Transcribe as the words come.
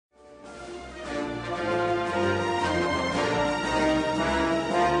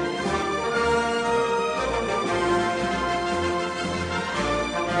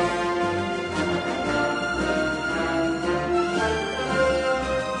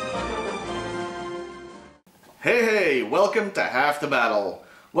Hey, welcome to Half the Battle.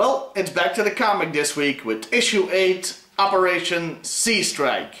 Well, it's back to the comic this week with issue 8, Operation Sea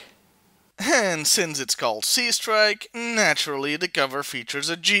Strike. And since it's called Sea Strike, naturally the cover features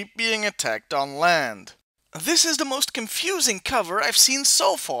a jeep being attacked on land. This is the most confusing cover I've seen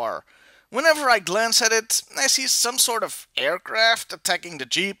so far. Whenever I glance at it, I see some sort of aircraft attacking the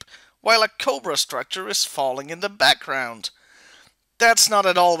jeep, while a Cobra structure is falling in the background. That's not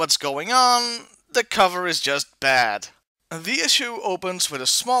at all what's going on, the cover is just bad. The issue opens with a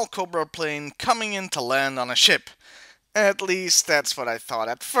small Cobra plane coming in to land on a ship. At least that's what I thought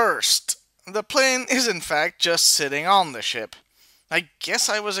at first. The plane is in fact just sitting on the ship. I guess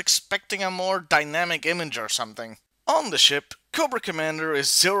I was expecting a more dynamic image or something. On the ship, Cobra Commander is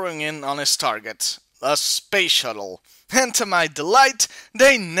zeroing in on his target, a space shuttle. And to my delight,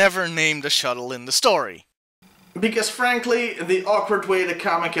 they never named the shuttle in the story. Because frankly, the awkward way the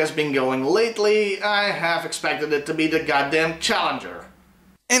comic has been going lately, I have expected it to be the goddamn Challenger.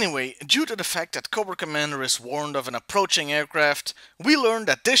 Anyway, due to the fact that Cobra Commander is warned of an approaching aircraft, we learn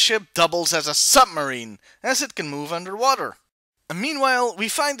that this ship doubles as a submarine, as it can move underwater. Meanwhile, we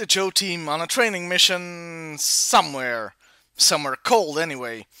find the Joe team on a training mission somewhere cold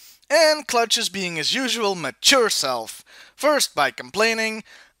anyway, and Clutch is being his usual mature self, first by complaining,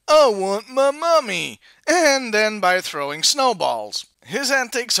 "I want my mommy," and then by throwing snowballs. His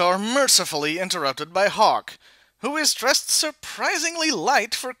antics are mercifully interrupted by Hawk, who is dressed surprisingly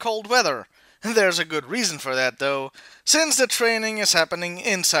light for cold weather. There's a good reason for that though, since the training is happening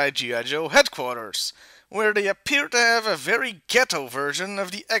inside G.I. Joe headquarters, where they appear to have a very ghetto version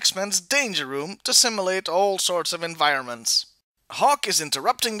of the X-Men's Danger Room to simulate all sorts of environments. Hawk is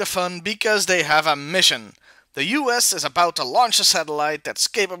interrupting the fun because they have a mission. The US is about to launch a satellite that's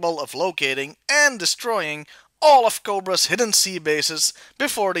capable of locating and destroying all of Cobra's hidden sea bases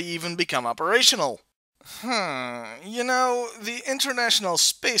before they even become operational. You know, the International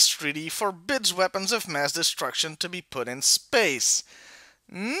Space Treaty forbids weapons of mass destruction to be put in space.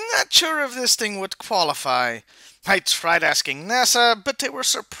 Not sure if this thing would qualify. I tried asking NASA, but they were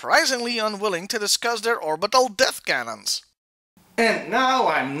surprisingly unwilling to discuss their orbital death cannons. And now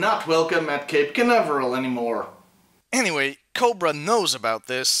I'm not welcome at Cape Canaveral anymore. Anyway, Cobra knows about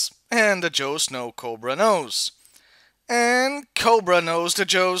this, and the Joes know Cobra knows. And Cobra knows the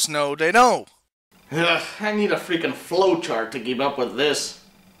Joes know they know. Ugh, I need a freaking flowchart to keep up with this.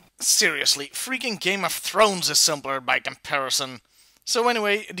 Seriously, freaking Game of Thrones is simpler by comparison. So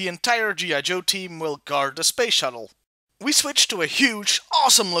anyway, the entire G.I. Joe team will guard the space shuttle. We switch to a huge,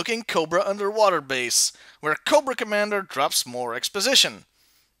 awesome-looking Cobra underwater base, where Cobra Commander drops more exposition.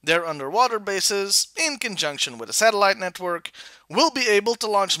 Their underwater bases, in conjunction with a satellite network, will be able to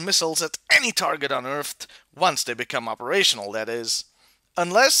launch missiles at any target on Earth, once they become operational, that is.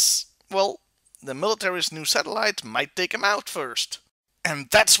 Unless, well, the military's new satellite might take them out first. And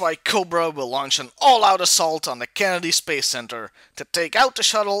that's why Cobra will launch an all-out assault on the Kennedy Space Center, to take out the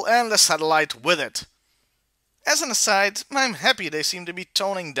shuttle and the satellite with it. As an aside, I'm happy they seem to be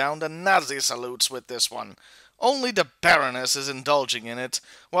toning down the Nazi salutes with this one. Only the Baroness is indulging in it,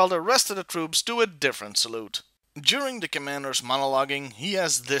 while the rest of the troops do a different salute. During the commander's monologuing, he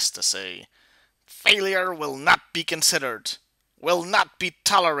has this to say: "Failure will not be considered, will not be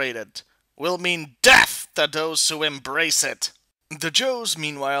tolerated, will mean death to those who embrace it." The Joes,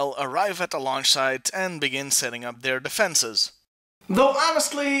 meanwhile, arrive at the launch site and begin setting up their defenses. Though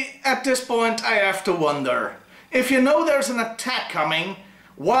honestly, at this point I have to wonder, if you know there's an attack coming,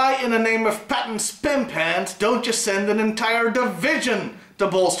 why in the name of Patton's pimp hand don't you send an entire division to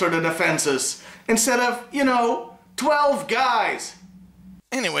bolster the defenses, instead of, 12 guys?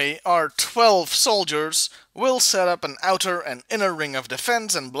 Anyway, our 12 soldiers will set up an outer and inner ring of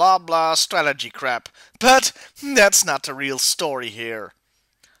defense and blah blah strategy crap, but that's not the real story here.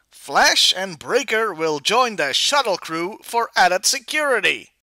 Flash and Breaker will join the shuttle crew for added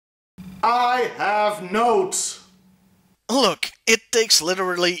security. I have notes. Look, it takes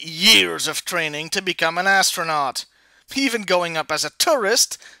literally years of training to become an astronaut. Even going up as a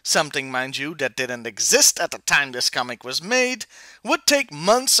tourist, something mind you that didn't exist at the time this comic was made, would take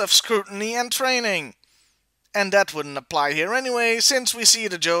months of scrutiny and training. And that wouldn't apply here anyway, since we see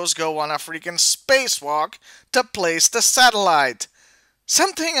the Joes go on a freaking spacewalk to place the satellite.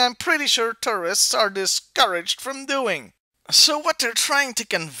 Something I'm pretty sure tourists are discouraged from doing. So what they're trying to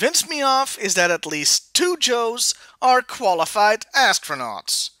convince me of is that at least 2 Joes are qualified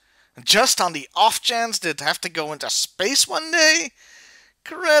astronauts. Just on the off chance they'd have to go into space one day?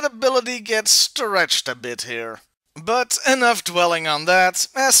 Credibility gets stretched a bit here. But enough dwelling on that,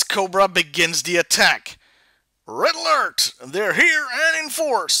 as Cobra begins the attack. Red alert! They're here and in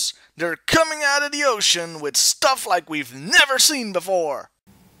force! They're coming out of the ocean with stuff like we've never seen before.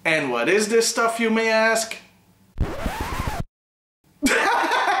 And what is this stuff, you may ask?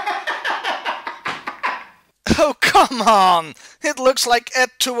 Oh, come on! It looks like Ed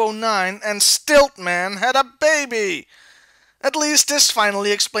 209 and Stiltman had a baby! At least this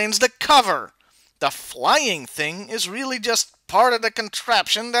finally explains the cover. The flying thing is really just part of the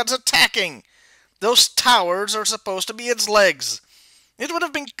contraption that's attacking. Those towers are supposed to be its legs. It would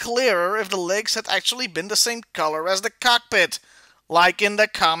have been clearer if the legs had actually been the same color as the cockpit, like in the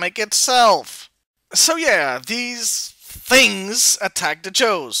comic itself. So yeah, these things attack the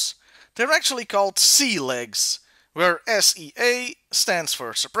Joes. They're actually called Sea Legs, where SEA stands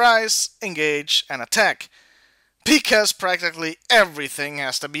for Surprise, Engage, and Attack, because practically everything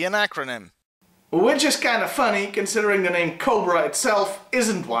has to be an acronym. Which is kinda funny, considering the name Cobra itself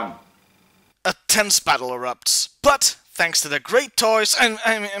isn't one. A tense battle erupts, but thanks to the great toys,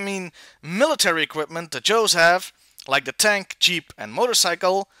 I mean military equipment the Joes have, like the tank, jeep, and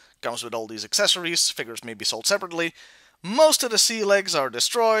motorcycle, comes with all these accessories, figures may be sold separately, most of the Sea Legs are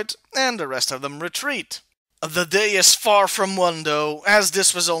destroyed, and the rest of them retreat. The day is far from won though, as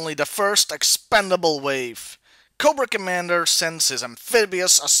this was only the first expendable wave. Cobra Commander sends his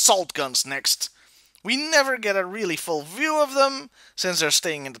amphibious assault guns next. We never get a really full view of them, since they're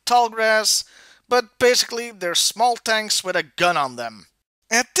staying in the tall grass, but basically they're small tanks with a gun on them.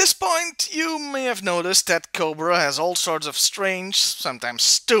 At this point, you may have noticed that Cobra has all sorts of strange, sometimes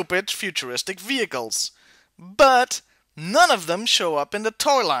stupid, futuristic vehicles. But none of them show up in the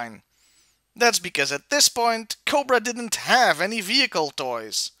toy line. That's because at this point, Cobra didn't have any vehicle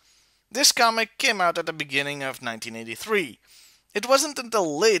toys. This comic came out at the beginning of 1983. It wasn't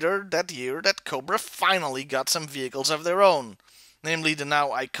until later that year that Cobra finally got some vehicles of their own, namely the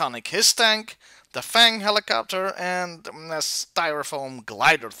now iconic Hiss tank, the Fang helicopter, and a styrofoam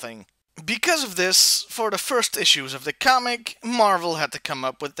glider thing. Because of this, for the first issues of the comic, Marvel had to come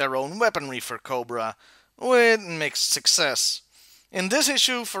up with their own weaponry for Cobra, with mixed success. In this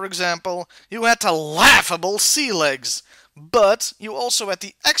issue, for example, you had the laughable Sea Legs, but you also had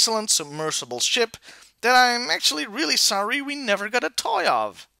the excellent submersible ship that I'm actually really sorry we never got a toy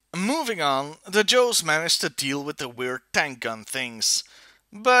of. Moving on, the Joes managed to deal with the weird tank gun things.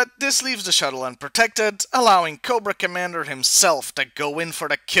 But this leaves the shuttle unprotected, allowing Cobra Commander himself to go in for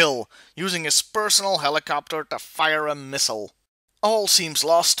the kill, using his personal helicopter to fire a missile. All seems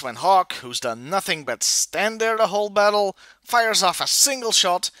lost when Hawk, who's done nothing but stand there the whole battle, fires off a single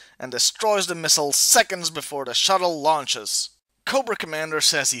shot and destroys the missile seconds before the shuttle launches. Cobra Commander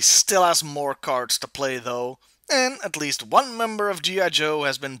says he still has more cards to play though, and at least one member of G.I. Joe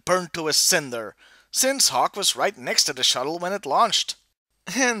has been burnt to a cinder, since Hawk was right next to the shuttle when it launched.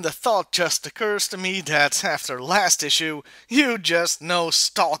 And the thought just occurs to me that after last issue, you just know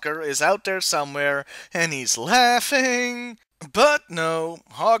Stalker is out there somewhere and he's laughing. But no,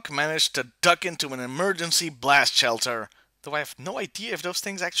 Hawk managed to duck into an emergency blast shelter, though I have no idea if those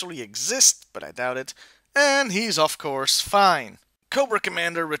things actually exist, but I doubt it, and he's of course fine. Cobra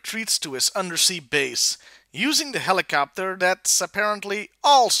Commander retreats to his undersea base, using the helicopter that's apparently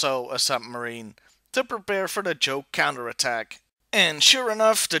also a submarine, to prepare for the Joe counterattack. And sure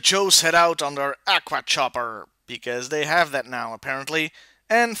enough, the Joes head out on their Aqua Chopper, because they have that now apparently,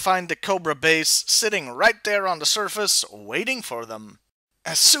 and find the Cobra base sitting right there on the surface, waiting for them.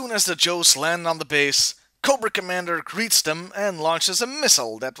 As soon as the Joes land on the base, Cobra Commander greets them and launches a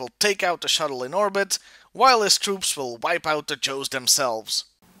missile that will take out the shuttle in orbit, while his troops will wipe out the Joes themselves.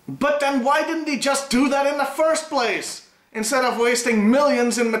 But then why didn't he just do that in the first place, instead of wasting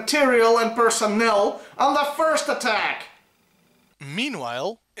millions in material and personnel on the first attack?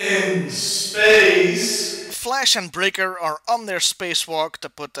 Meanwhile, in space, Flash and Breaker are on their spacewalk to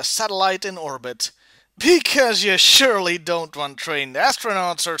put the satellite in orbit. Because you surely don't want trained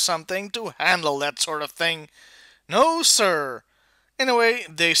astronauts or something to handle that sort of thing. No, sir. Anyway,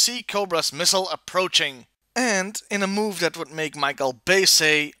 they see Cobra's missile approaching. And, in a move that would make Michael Bay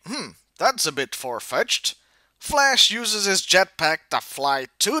say, that's a bit far-fetched, Flash uses his jetpack to fly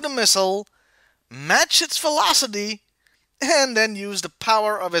to the missile, match its velocity, and then use the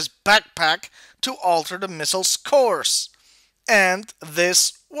power of his backpack to alter the missile's course. And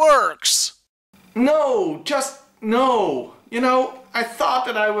this works! No, just no. You know, I thought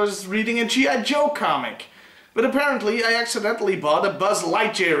that I was reading a G.I. Joe comic, but apparently I accidentally bought a Buzz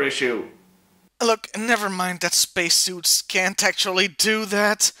Lightyear issue. Look, never mind that spacesuits can't actually do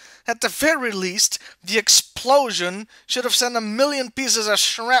that. At the very least, the explosion should have sent 1,000,000 pieces of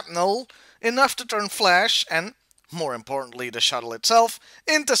shrapnel, enough to turn Flash, and more importantly the shuttle itself,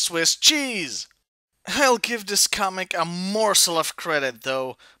 into Swiss cheese. I'll give this comic a morsel of credit,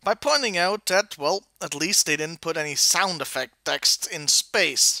 though, by pointing out that, well, at least they didn't put any sound effect text in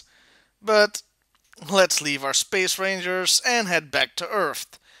space. But let's leave our space rangers and head back to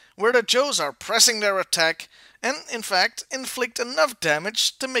Earth, where the Joes are pressing their attack and, in fact, inflict enough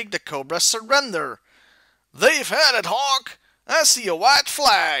damage to make the Cobra surrender. "They've had it, Hawk! I see a white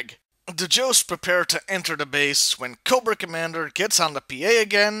flag!" The Joes prepare to enter the base when Cobra Commander gets on the PA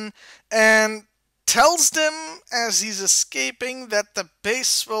again and tells them as he's escaping that the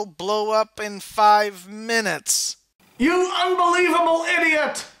base will blow up in 5 minutes. You unbelievable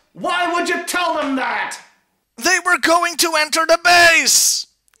idiot! Why would you tell them that? They were going to enter the base!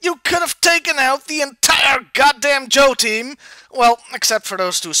 You could have taken out the entire goddamn Joe team, well, except for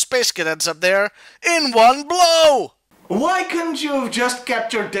those 2 space cadets up there, in one blow! Why couldn't you have just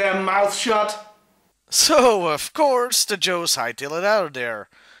kept your damn mouth shut? So, of course, the Joes hightail it out of there,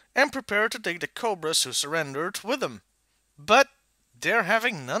 and prepare to take the Cobras who surrendered with them. But they're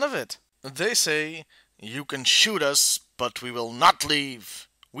having none of it. They say, "You can shoot us, but we will not leave.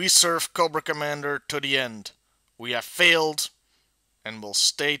 We serve Cobra Commander to the end. We have failed, and will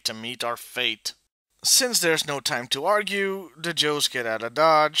stay to meet our fate." Since there's no time to argue, the Joes get out of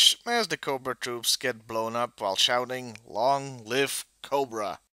Dodge as the Cobra troops get blown up while shouting, "Long live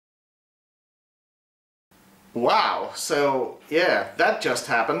Cobra." Wow, so yeah, that just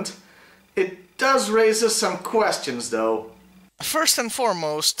happened. It does raise us some questions, though. First and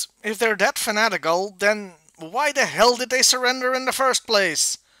foremost, if they're that fanatical, then why the hell did they surrender in the first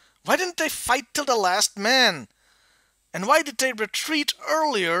place? Why didn't they fight till the last man? And why did they retreat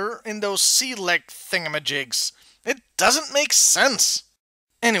earlier in those sea leg thingamajigs? It doesn't make sense.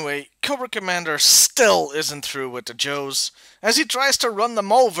 Anyway, Cobra Commander still isn't through with the Joes, as he tries to run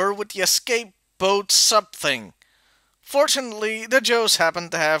them over with the escape boat sub thing. Fortunately, the Joes happen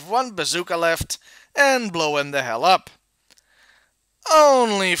to have 1 bazooka left and blow him the hell up.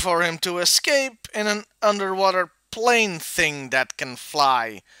 Only for him to escape in an underwater plane thing that can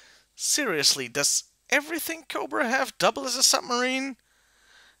fly. Seriously, does everything Cobra have double as a submarine?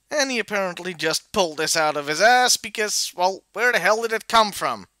 And he apparently just pulled this out of his ass because, well, where the hell did it come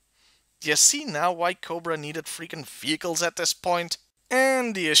from? Do you see now why Cobra needed freaking vehicles at this point?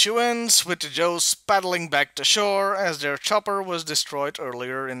 And the issue ends with the Joes paddling back to shore as their chopper was destroyed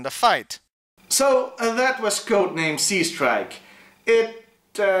earlier in the fight. So, that was Codename Sea Strike.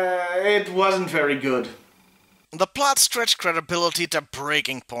 It wasn't very good. The plot stretched credibility to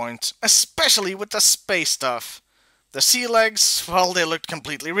breaking point, especially with the space stuff. The sea legs, well, they looked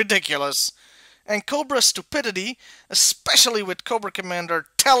completely ridiculous. And Cobra's stupidity, especially with Cobra Commander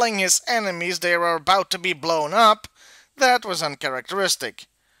telling his enemies they were about to be blown up, that was uncharacteristic.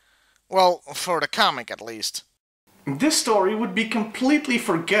 Well, for the comic at least. This story would be completely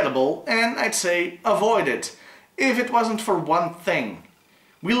forgettable, and I'd say avoided, if it wasn't for one thing.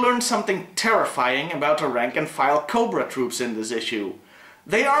 We learned something terrifying about the rank-and-file Cobra troops in this issue.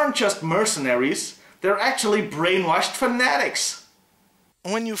 They aren't just mercenaries, they're actually brainwashed fanatics.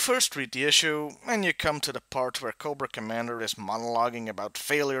 When you first read the issue, and you come to the part where Cobra Commander is monologuing about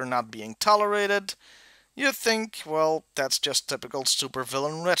failure not being tolerated, you think, well, that's just typical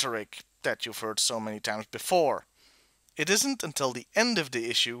supervillain rhetoric that you've heard so many times before. It isn't until the end of the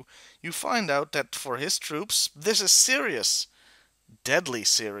issue you find out that for his troops, this is serious. Deadly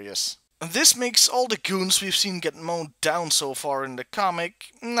serious. This makes all the goons we've seen get mowed down so far in the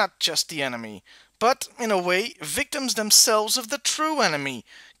comic not just the enemy, but, in a way, victims themselves of the true enemy,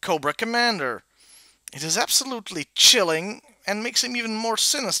 Cobra Commander. It is absolutely chilling, and makes him even more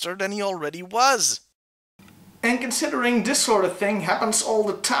sinister than he already was. And considering this sort of thing happens all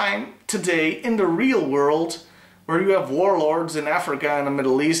the time today in the real world, where you have warlords in Africa and the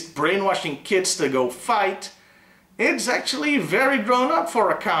Middle East brainwashing kids to go fight, it's actually very grown up for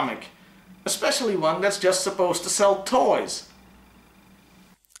a comic, especially one that's just supposed to sell toys.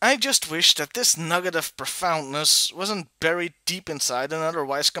 I just wish that this nugget of profoundness wasn't buried deep inside an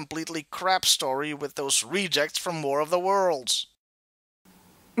otherwise completely crap story with those rejects from War of the Worlds.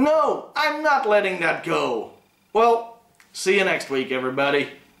 No, I'm not letting that go. Well, see you next week,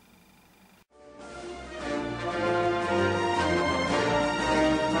 everybody.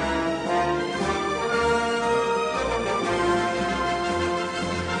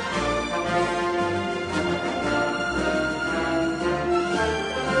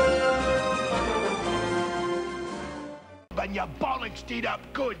 And your bollocks did up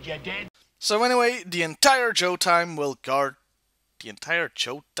good, you did. So anyway, the entire Joe time will guard... The entire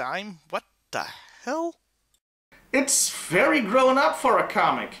Joe time? What the hell? It's very grown up for a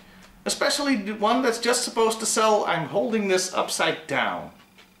comic, especially one that's just supposed to sell "I'm holding this upside down."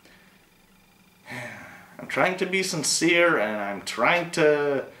 I'm trying to be sincere, and I'm trying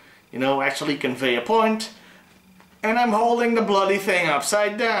to, you know, actually convey a point, and I'm holding the bloody thing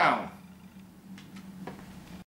upside down.